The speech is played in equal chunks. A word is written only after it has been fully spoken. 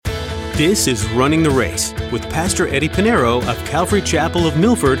This is Running the Race with Pastor Eddie Pinero of Calvary Chapel of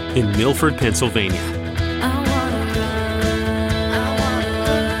Milford in Milford, Pennsylvania.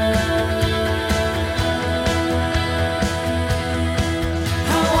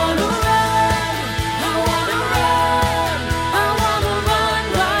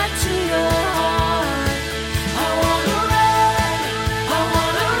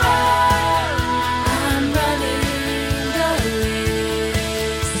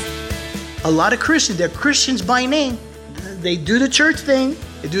 A lot of Christians, they're Christians by name. They do the church thing.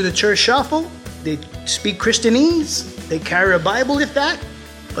 They do the church shuffle. They speak Christianese. They carry a Bible, if that.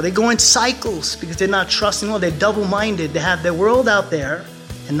 But they go in cycles because they're not trusting the Lord. They're double-minded. They have their world out there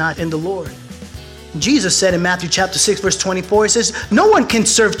and not in the Lord. Jesus said in Matthew chapter 6, verse 24, he says, "No one can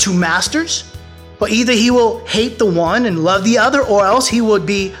serve two masters, but either he will hate the one and love the other, or else he would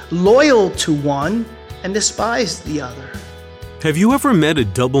be loyal to one and despise the other." Have you ever met a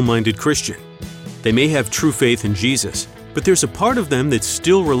double-minded Christian? They may have true faith in Jesus, but there's a part of them that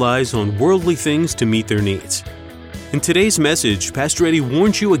still relies on worldly things to meet their needs. In today's message, Pastor Eddie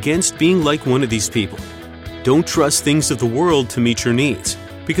warns you against being like one of these people. Don't trust things of the world to meet your needs,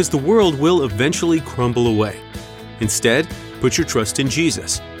 because the world will eventually crumble away. Instead, put your trust in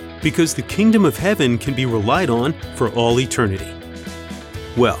Jesus, because the kingdom of heaven can be relied on for all eternity.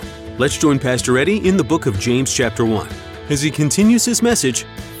 Well, let's join Pastor Eddie in the book of James chapter 1. As he continues his message,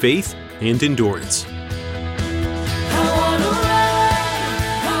 Faith and Endurance.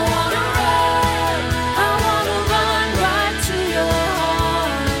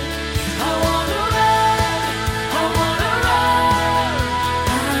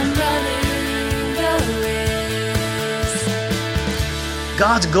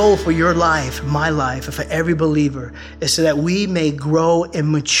 God's goal for your life, my life, and for every believer is so that we may grow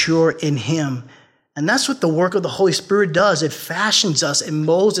and mature in Him. And that's what the work of the Holy Spirit does. It fashions us and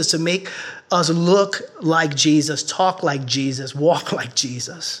molds us to make us look like Jesus, talk like Jesus, walk like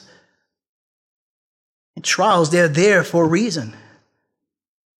Jesus. And trials, they're there for a reason.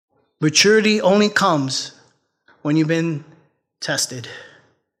 Maturity only comes when you've been tested.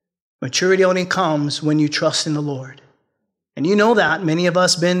 Maturity only comes when you trust in the Lord. And you know that. Many of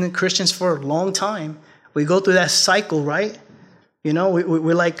us been Christians for a long time. We go through that cycle, right? You know,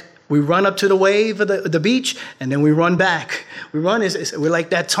 we're like, we run up to the wave of the beach, and then we run back. We're like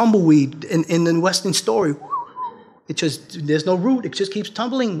that tumbleweed in the Western story. It just, there's no root. It just keeps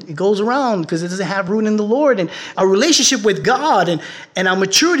tumbling. It goes around because it doesn't have root in the Lord. And our relationship with God and our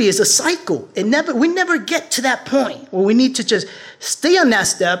maturity is a cycle. We never get to that point where we need to just stay on that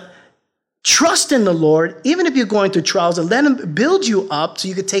step, trust in the Lord, even if you're going through trials, and let Him build you up so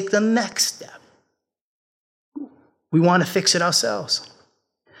you can take the next step. We want to fix it ourselves.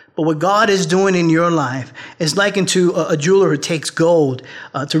 But what God is doing in your life is likened to a jeweler who takes gold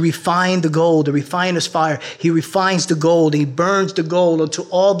to refine the gold, the refiner's fire. He refines the gold. He burns the gold until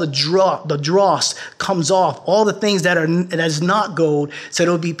all the dross comes off, all the things that is not gold, so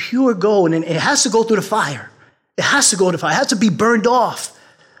it'll be pure gold. And it has to go through the fire. It has to go through the fire. It has to be burned off.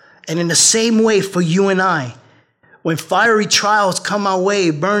 And in the same way for you and I, when fiery trials come our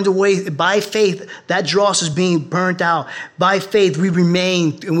way, burned away by faith, that dross is being burnt out. By faith, we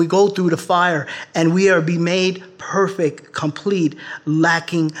remain and we go through the fire and we are being made perfect, complete,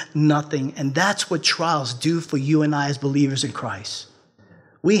 lacking nothing. And that's what trials do for you and I as believers in Christ.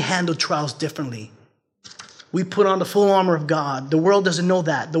 We handle trials differently. We put on the full armor of God. The world doesn't know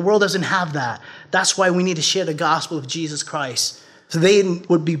that. The world doesn't have that. That's why we need to share the gospel of Jesus Christ. So they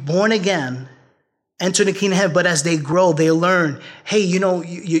would be born again, enter the kingdom of heaven, but as they grow, they learn, hey, you know,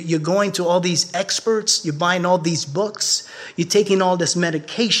 you're going to all these experts, you're buying all these books, you're taking all this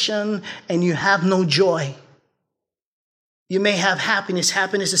medication, and you have no joy. You may have happiness.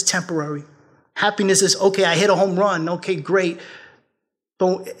 Happiness is temporary. Happiness is, okay, I hit a home run. Okay, great.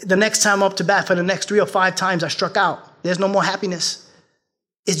 But the next time up to bat, for the next 3 or 5 times I struck out, there's no more happiness.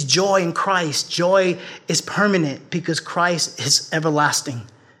 It's joy in Christ. Joy is permanent because Christ is everlasting.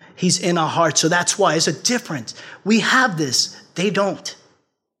 He's in our hearts. So that's why it's a difference. We have this. They don't.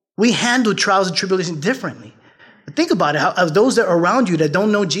 We handle trials and tribulations differently. But think about it. How those that are around you that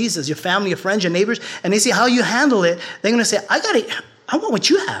don't know Jesus, your family, your friends, your neighbors, and they see how you handle it, they're going to say, I want what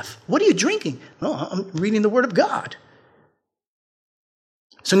you have. What are you drinking? No, I'm reading the Word of God.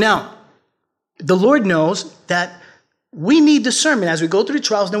 So now, the Lord knows that we need discernment as we go through the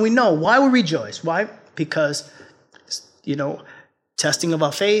trials. Then we know why we rejoice. Why? Because, testing of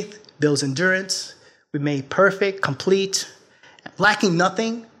our faith builds endurance. We're made perfect, complete, lacking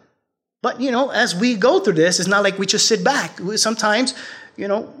nothing. But, as we go through this, it's not like we just sit back. Sometimes,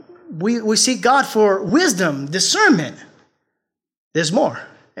 we seek God for wisdom, discernment. There's more.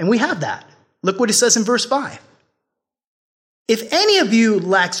 And we have that. Look what it says in verse 5. If any of you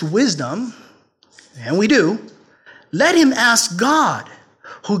lacks wisdom, and we do, let him ask God,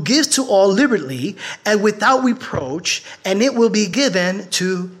 who gives to all liberally and without reproach, and it will be given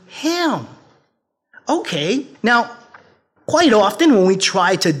to him. Okay, now, quite often when we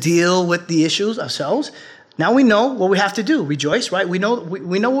try to deal with the issues ourselves, now we know what we have to do. Rejoice, right? We know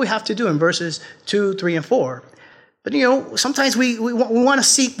what we have to do in verses 2, 3, and 4. But, sometimes we want to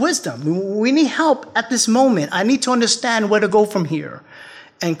seek wisdom. We need help at this moment. I need to understand where to go from here.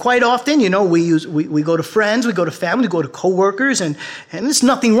 And quite often, we go to friends, we go to family, we go to coworkers, and there's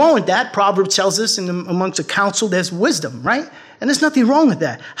nothing wrong with that. Proverbs tells us amongst the counsel there's wisdom, right? And there's nothing wrong with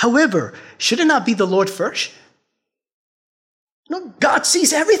that. However, should it not be the Lord first? No, God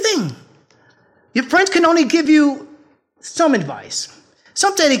sees everything. Your friends can only give you some advice.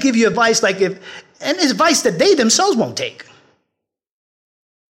 Sometimes they give you advice and it's advice that they themselves won't take.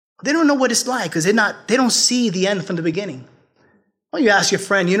 They don't know what it's like because they don't see the end from the beginning. Well, you ask your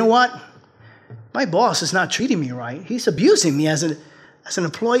friend, you know what? My boss is not treating me right. He's abusing me as an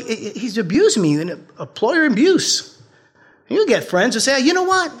employee. He's abusing me in employer abuse. And you get friends who say, you know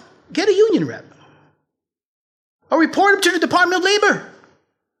what? Get a union rep. Or report him to the Department of Labor.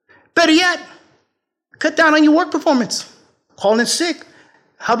 Better yet, cut down on your work performance. Call in sick.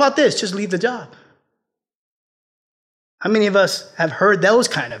 How about this? Just leave the job. How many of us have heard those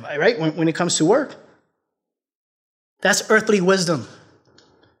kind of, right? When it comes to work. That's earthly wisdom.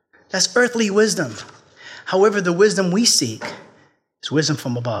 That's earthly wisdom. However, the wisdom we seek is wisdom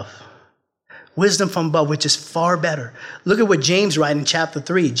from above. Wisdom from above, which is far better. Look at what James writes in chapter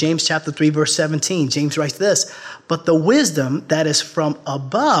 3. James chapter 3, verse 17. James writes this, but the wisdom that is from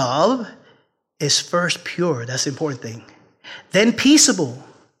above is first pure. That's the important thing. Then peaceable,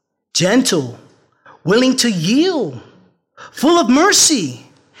 gentle, willing to yield, full of mercy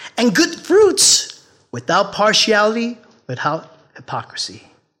and good fruits, without partiality, without hypocrisy.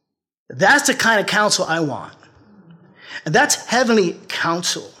 That's the kind of counsel I want. And that's heavenly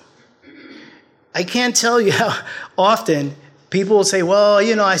counsel. I can't tell you how often people will say, well,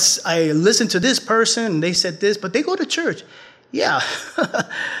 I listened to this person and they said this, but they go to church. Yeah, that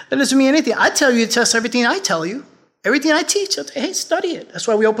doesn't mean anything. I tell you to test everything I tell you. Everything I teach, I'll say, hey, study it. That's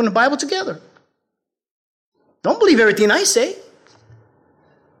why we open the Bible together. Don't believe everything I say.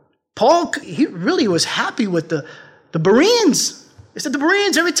 Paul, he really was happy with the Bereans. He said the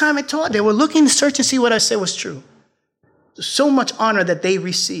Bereans, every time I taught, they were looking to search and see what I said was true. So much honor that they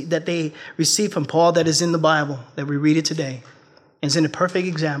received from Paul that is in the Bible, that we read it today. And it's in a perfect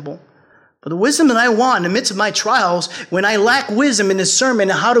example. But the wisdom that I want in the midst of my trials, when I lack wisdom in this sermon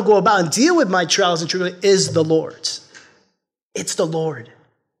and how to go about and deal with my trials and tribulations, is the Lord's. It's the Lord.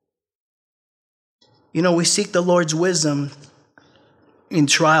 We seek the Lord's wisdom in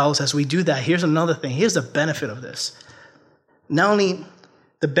trials. As we do that, here's another thing. Here's the benefit of this. Not only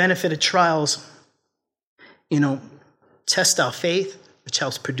the benefit of trials, test our faith, which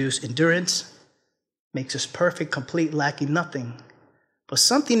helps produce endurance, makes us perfect, complete, lacking nothing. But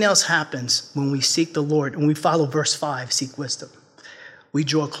something else happens when we seek the Lord, when we follow verse 5, seek wisdom. We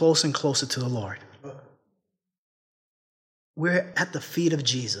draw closer and closer to the Lord. We're at the feet of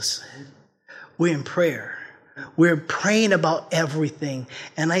Jesus. We're in prayer. We're praying about everything.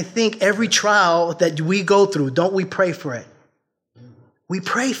 And I think every trial that we go through, don't we pray for it? We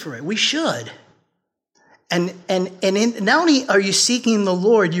pray for it. We should. And not only are you seeking the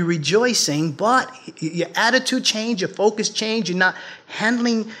Lord, you're rejoicing, but your attitude change, your focus change. You're not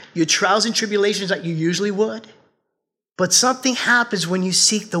handling your trials and tribulations like you usually would. But something happens when you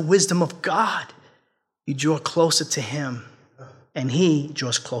seek the wisdom of God. You draw closer to him, and he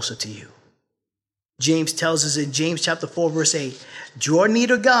draws closer to you. James tells us in James chapter 4, verse 8, draw near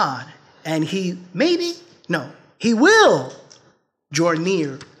to God, and he will draw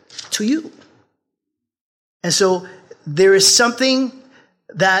near to you. And so there is something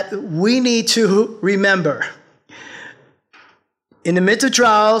that we need to remember. In the midst of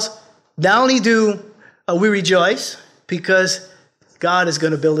trials, not only do we rejoice because God is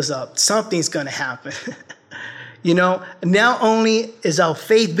going to build us up. Something's going to happen. Not only is our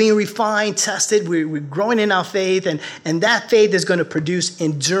faith being refined, tested, we're growing in our faith, and that faith is going to produce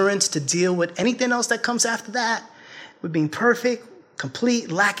endurance to deal with anything else that comes after that. We're being perfect,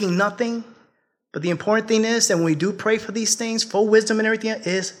 complete, lacking nothing. But the important thing is that when we do pray for these things, for wisdom and everything,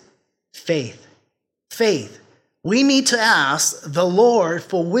 is faith. Faith. We need to ask the Lord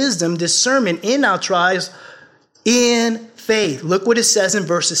for wisdom, discernment in our trials in faith. Look what it says in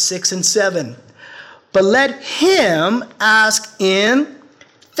verses 6 and 7. But let him ask in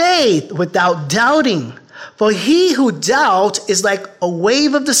faith without doubting. For he who doubts is like a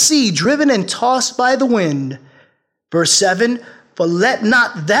wave of the sea, driven and tossed by the wind. Verse 7, for let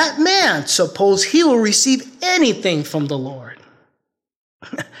not that man suppose he will receive anything from the Lord.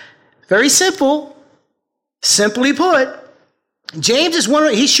 Very simple. Simply put, James is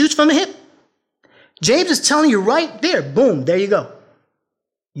one, he shoots from the hip. James is telling you right there, boom, there you go.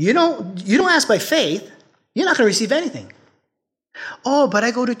 You don't ask by faith, you're not going to receive anything. Oh, but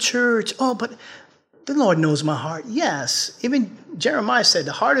I go to church. Oh, but the Lord knows my heart. Yes. Even Jeremiah said,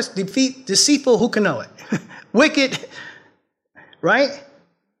 the heart is deceitful, who can know it? Wicked, right?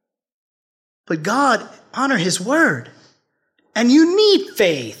 But God honor his word. And you need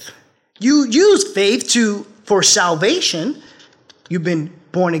faith. You use faith for salvation. You've been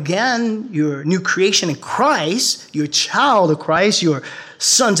born again. You're a new creation in Christ. You're a child of Christ. You're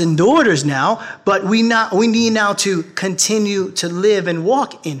sons and daughters now. But we need now to continue to live and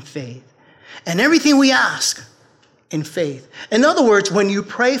walk in faith. And everything we ask in faith. In other words, when you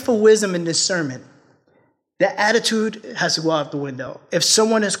pray for wisdom and discernment, the attitude has to go out the window. If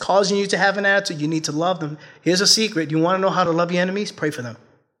someone is causing you to have an attitude, you need to love them. Here's a secret. You want to know how to love your enemies? Pray for them.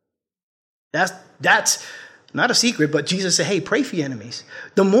 That's not a secret, but Jesus said, hey, pray for your enemies.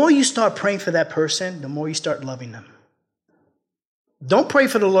 The more you start praying for that person, the more you start loving them. Don't pray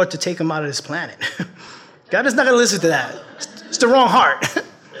for the Lord to take them out of this planet. God is not going to listen to that. It's the wrong heart.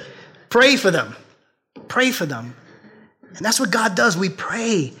 Pray for them. Pray for them. And that's what God does. We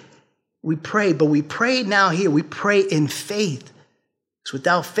pray. We pray, but we pray now here. We pray in faith. Because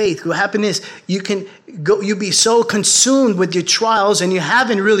without faith, what happens is you'll be so consumed with your trials and you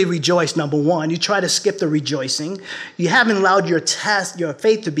haven't really rejoiced, number one. You try to skip the rejoicing. You haven't allowed your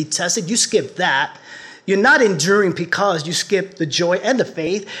faith to be tested. You skip that. You're not enduring because you skip the joy and the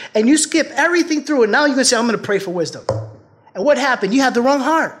faith. And you skip everything through. And now you're going to say, I'm going to pray for wisdom. And what happened? You have the wrong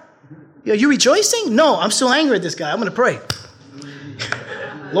heart. Are you rejoicing? No, I'm still angry at this guy. I'm going to pray.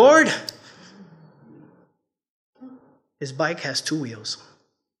 Lord, his bike has 2 wheels.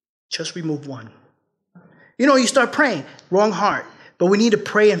 Just remove one. You start praying. Wrong heart. But we need to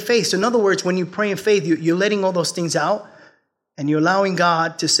pray in faith. So in other words, when you pray in faith, you're letting all those things out. And you're allowing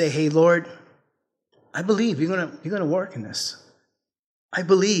God to say, hey, Lord, I believe you're gonna work in this. I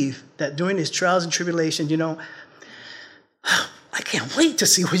believe that during these trials and tribulations, I can't wait to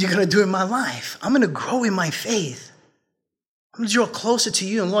see what you're going to do in my life. I'm going to grow in my faith. I'm going to draw closer to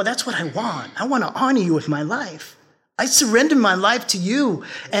you. And Lord, that's what I want. I want to honor you with my life. I surrender my life to you.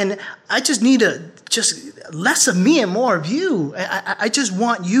 And I just need less of me and more of you. I just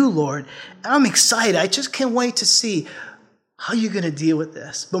want you, Lord. And I'm excited. I just can't wait to see how you're going to deal with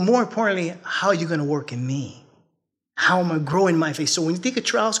this. But more importantly, how you're going to work in me. How am I growing in my faith? So when you think of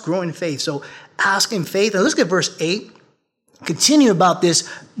trials, grow in faith. So ask in faith. And let's get verse 8. Continue about this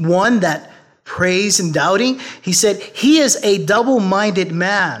one that prays and doubting. He said, he is a double-minded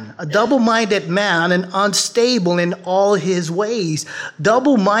man and unstable in all his ways.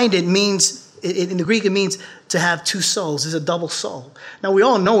 Double-minded means, in the Greek, it means to have 2 souls. It's a double soul. Now, we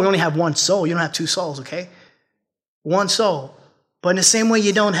all know we only have 1 soul. You don't have 2 souls, okay? 1 soul. But in the same way,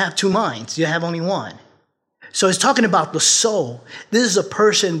 you don't have 2 minds. You have only 1. So it's talking about the soul. This is a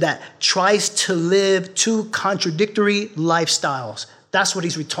person that tries to live 2 contradictory lifestyles. That's what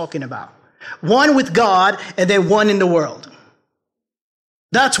he's talking about. One with God and then one in the world.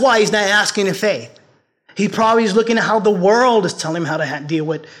 That's why he's not asking in faith. He probably is looking at how the world is telling him how to deal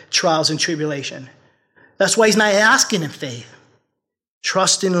with trials and tribulation. That's why he's not asking in faith.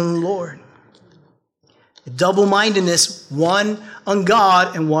 Trusting in the Lord. Double-mindedness, one on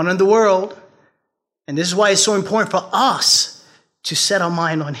God and one on the world. And this is why it's so important for us to set our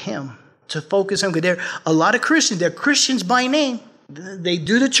mind on him, to focus on him. Because there are a lot of Christians, they're Christians by name. They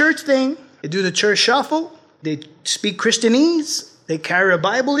do the church thing. They do the church shuffle. They speak Christianese. They carry a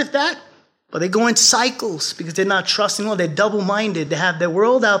Bible, if that. But they go in cycles because they're not trusting Lord. They're double-minded. They have their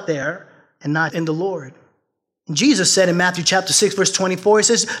world out there and not in the Lord. And Jesus said in Matthew chapter 6, verse 24, he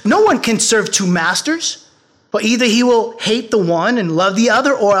says, no one can serve 2 masters. For either he will hate the one and love the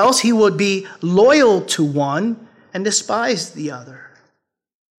other, or else he would be loyal to one and despise the other.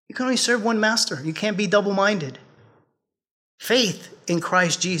 You can only serve 1 master. You can't be double-minded. Faith in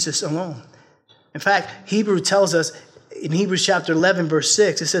Christ Jesus alone. In fact, Hebrews tells us in Hebrews chapter 11, verse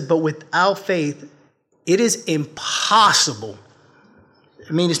 6, it said, but without faith, it is impossible.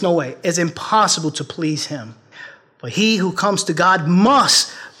 It's no way. It's impossible to please him. But he who comes to God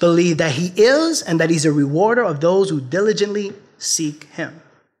must believe that he is and that he's a rewarder of those who diligently seek him.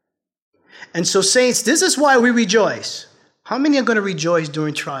 And so, saints, this is why we rejoice. How many are going to rejoice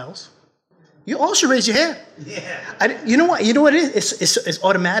during trials? You all should raise your hand. Yeah. You know what? You know what it is? It's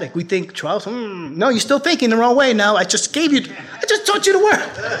automatic. We think trials. No, you're still thinking the wrong way now. I just taught you the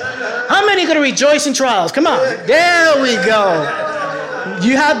word. How many are going to rejoice in trials? Come on. There we go.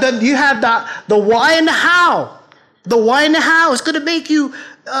 You have the why and the how. The why and the how is going to make you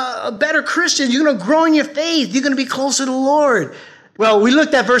a better Christian. You're going to grow in your faith. You're going to be closer to the Lord. Well, we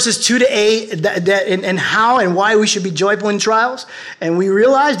looked at verses 2 to 8 and how and why we should be joyful in trials. And we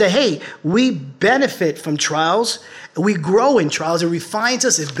realized that, hey, we benefit from trials. We grow in trials. It refines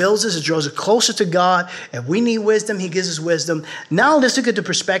us. It builds us. It draws us closer to God. If we need wisdom, he gives us wisdom. Now let's look at the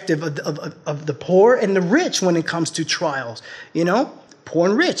perspective of the poor and the rich when it comes to trials. You know, poor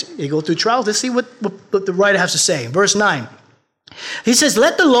and rich. They go through trials. Let's see what the writer has to say. Verse 9. He says,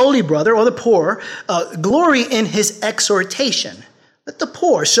 let the lowly brother or the poor glory in his exhortation. Let the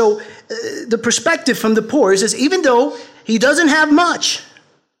poor. So the perspective from the poor is even though he doesn't have much,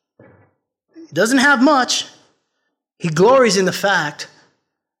 he glories in the fact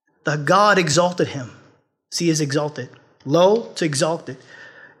that God exalted him. See, he is exalted. Low to exalted.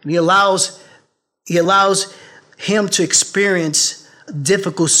 And he allows him to experience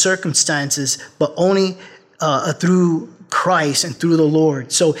difficult circumstances, but only through Christ and through the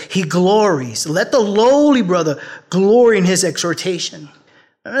Lord. So he glories. Let the lowly brother glory in his exhortation.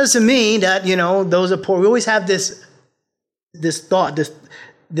 That doesn't mean that, those are poor. We always have this thought,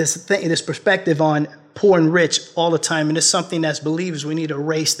 this perspective on poor and rich all the time. And it's something as believers, we need to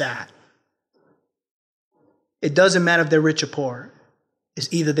erase that. It doesn't matter if they're rich or poor. It's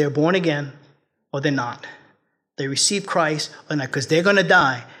either they're born again or they're not. They receive Christ or not, because they're going to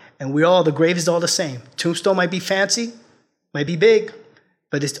die. And the grave is all the same. Tombstone might be fancy, might be big,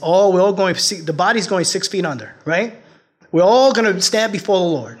 but we're all going, the body's going 6 feet under, right? We're all going to stand before the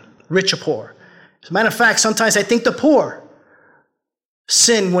Lord, rich or poor. As a matter of fact, sometimes I think the poor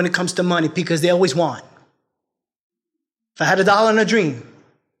sin when it comes to money because they always want. If I had $1 in a dream,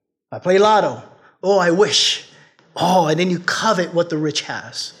 if I play lotto, I wish. And then you covet what the rich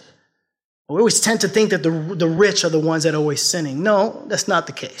has. We always tend to think that the rich are the ones that are always sinning. No, that's not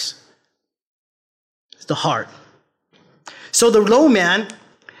the case. It's the heart. So the low man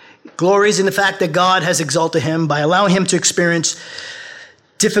glories in the fact that God has exalted him by allowing him to experience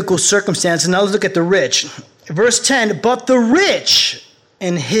difficult circumstances. Now let's look at the rich. Verse 10, but the rich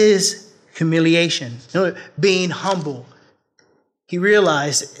in his humiliation, being humble, he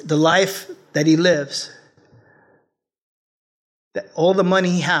realized the life that he lives, that all the money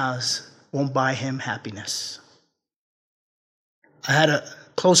he has won't buy him happiness. I had a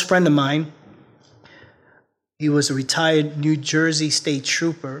close friend of mine. He was a retired New Jersey state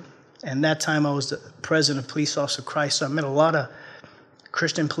trooper. And that time I was the president of Police Officer Christ. So I met a lot of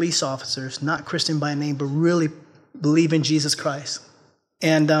Christian police officers, not Christian by name, but really believe in Jesus Christ.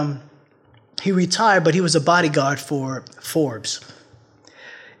 And he retired, but he was a bodyguard for Forbes.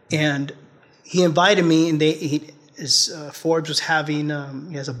 And he invited me, and Forbes was having,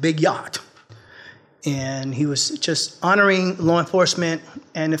 he has a big yacht. And he was just honoring law enforcement.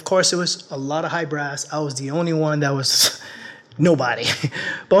 And of course, it was a lot of high brass. I was the only one that was nobody.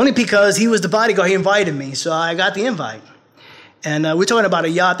 But only because he was the bodyguard, he invited me. So I got the invite. And we're talking about a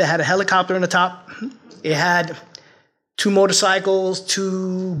yacht that had a helicopter on the top. It had 2 motorcycles,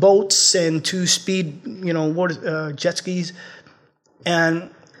 2 boats, and 2 speed, water jet skis.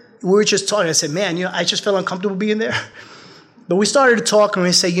 And we were just talking. I said, man, I just felt uncomfortable being there. But we started to talk, and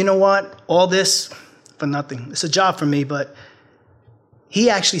we said, you know what? All this for nothing. It's a job for me, but he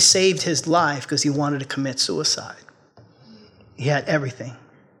actually saved his life because he wanted to commit suicide. He had everything.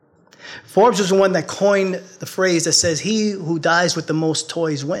 Forbes was the one that coined the phrase that says, he who dies with the most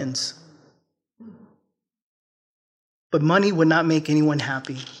toys wins. But money would not make anyone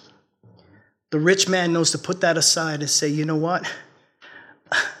happy. The rich man knows to put that aside and say, you know what?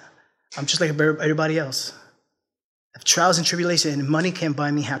 I'm just like everybody else. I have trials and tribulations, and money can't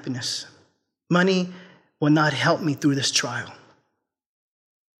buy me happiness. Money will not help me through this trial.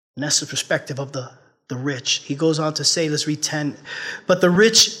 And that's the perspective of the rich. He goes on to say, let's read 10. But the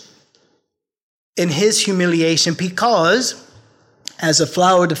rich in his humiliation, because as a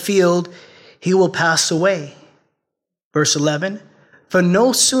flower of the field, he will pass away. Verse 11, for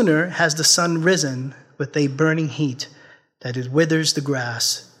no sooner has the sun risen with a burning heat that it withers the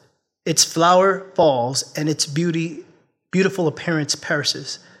grass. Its flower falls and its beautiful appearance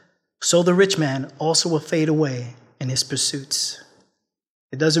perishes. So the rich man also will fade away in his pursuits.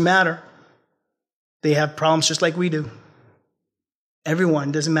 It doesn't matter. They have problems just like we do.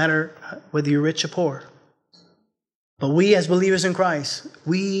 Everyone, doesn't matter whether you're rich or poor. But we as believers in Christ,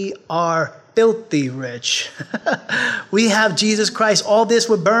 we are filthy rich. We have Jesus Christ. All this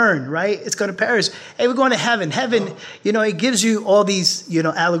would burn, right? It's going to perish. Hey, we're going to heaven. Heaven, it gives you all these,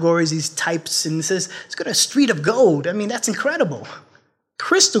 allegories, these types, and it says it's got a street of gold. I mean, that's incredible.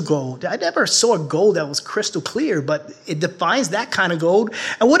 Crystal gold. I never saw gold that was crystal clear, but it defines that kind of gold.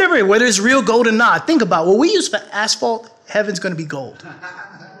 And whether it's real gold or not, think about what we use for asphalt, heaven's going to be gold.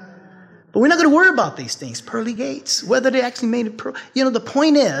 But we're not going to worry about these things, pearly gates, whether they actually made it pearl. The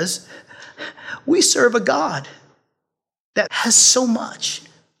point is, we serve a God that has so much.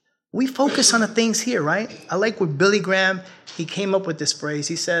 We focus on the things here, right? I like with Billy Graham, he came up with this phrase.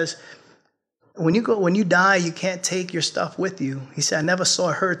 He says, when you die, you can't take your stuff with you. He said, I never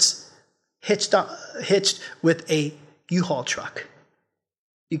saw a Hertz hitched with a U-Haul truck.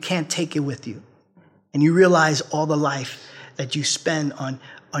 You can't take it with you. And you realize all the life that you spend on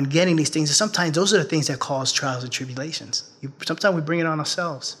getting these things. And sometimes those are the things that cause trials and tribulations. Sometimes we bring it on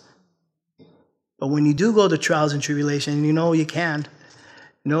ourselves. But when you do go to trials and tribulation, and you can,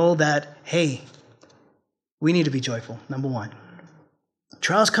 know that, hey, we need to be joyful, number one.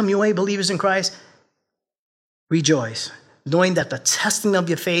 Trials come your way, believers in Christ, rejoice, knowing that the testing of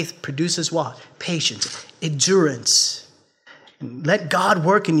your faith produces what? Patience, endurance. And let God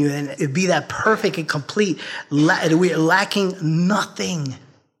work in you and it be that perfect and complete. We are lacking nothing.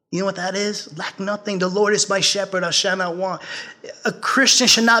 You know what that is? Lack nothing. The Lord is my shepherd, I shall not want. A Christian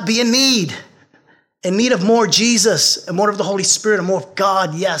should not be in need of more Jesus and more of the Holy Spirit and more of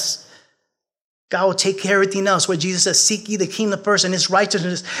God, yes. God will take care of everything else. Where Jesus says, seek ye the kingdom first and his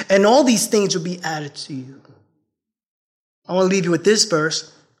righteousness, and all these things will be added to you. I want to leave you with this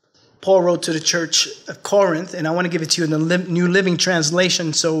verse. Paul wrote to the church of Corinth, and I want to give it to you in the New Living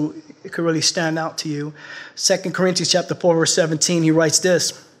Translation so it could really stand out to you. 2 Corinthians chapter 4, verse 17, he writes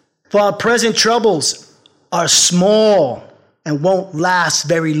this, for our present troubles are small and won't last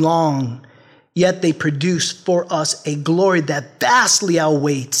very long, yet they produce for us a glory that vastly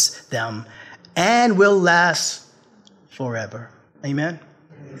outweighs them and will last forever. Amen?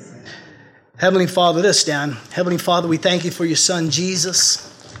 Amen. Heavenly Father, let's stand. Heavenly Father, we thank you for your son, Jesus.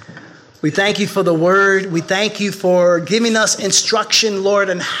 We thank you for the word. We thank you for giving us instruction, Lord,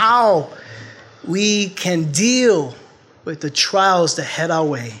 on how we can deal with the trials that head our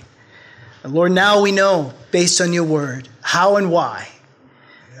way. And Lord, now we know, based on your word, how and why.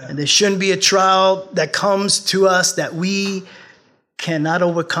 Yeah. And there shouldn't be a trial that comes to us that we cannot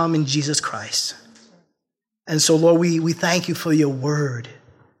overcome in Jesus Christ. And so, Lord, we thank you for your word.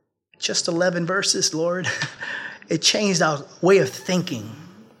 Just 11 verses, Lord. It changed our way of thinking.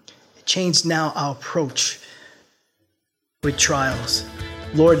 It changed now our approach with trials.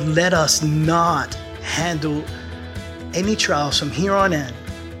 Lord, let us not handle any trials from here on in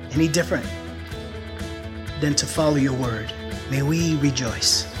any different than to follow your word. May we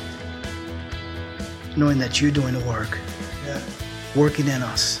rejoice, knowing that you're doing the work, working in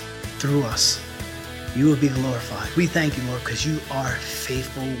us, through us. You will be glorified. We thank you, Lord, because you are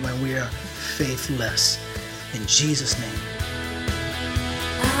faithful when we are faithless. In Jesus' name.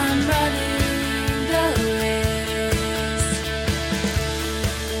 I'm running the race.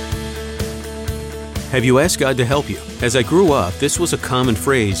 Have you asked God to help you? As I grew up, this was a common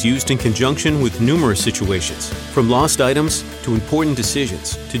phrase used in conjunction with numerous situations, from lost items to important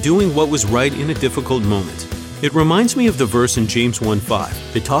decisions to doing what was right in a difficult moment. It reminds me of the verse in James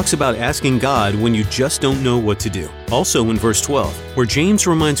 1:5 that talks about asking God when you just don't know what to do. Also in verse 12, where James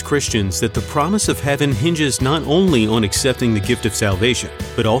reminds Christians that the promise of heaven hinges not only on accepting the gift of salvation,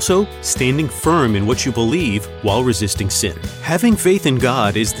 but also standing firm in what you believe while resisting sin. Having faith in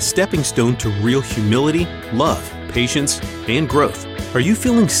God is the stepping stone to real humility, love, patience, and growth. Are you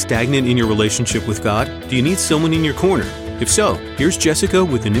feeling stagnant in your relationship with God? Do you need someone in your corner? If so, here's Jessica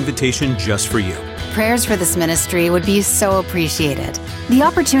with an invitation just for you. Prayers for this ministry would be so appreciated. The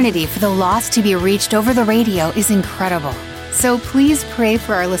opportunity for the lost to be reached over the radio is incredible. So please pray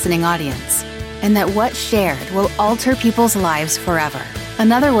for our listening audience and that what's shared will alter people's lives forever.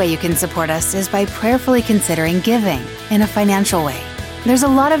 Another way you can support us is by prayerfully considering giving in a financial way. There's a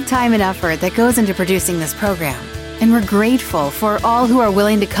lot of time and effort that goes into producing this program, and we're grateful for all who are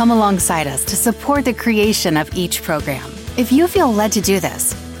willing to come alongside us to support the creation of each program. If you feel led to do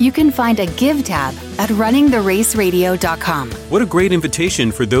this, you can find a Give tab at runningtheraceradio.com. What a great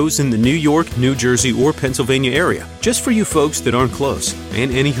invitation for those in the New York, New Jersey, or Pennsylvania area. Just for you folks that aren't close, and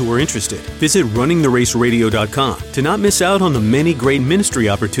any who are interested. Visit runningtheraceradio.com to not miss out on the many great ministry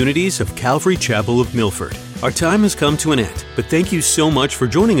opportunities of Calvary Chapel of Milford. Our time has come to an end, but thank you so much for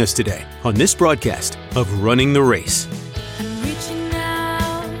joining us today on this broadcast of Running the Race.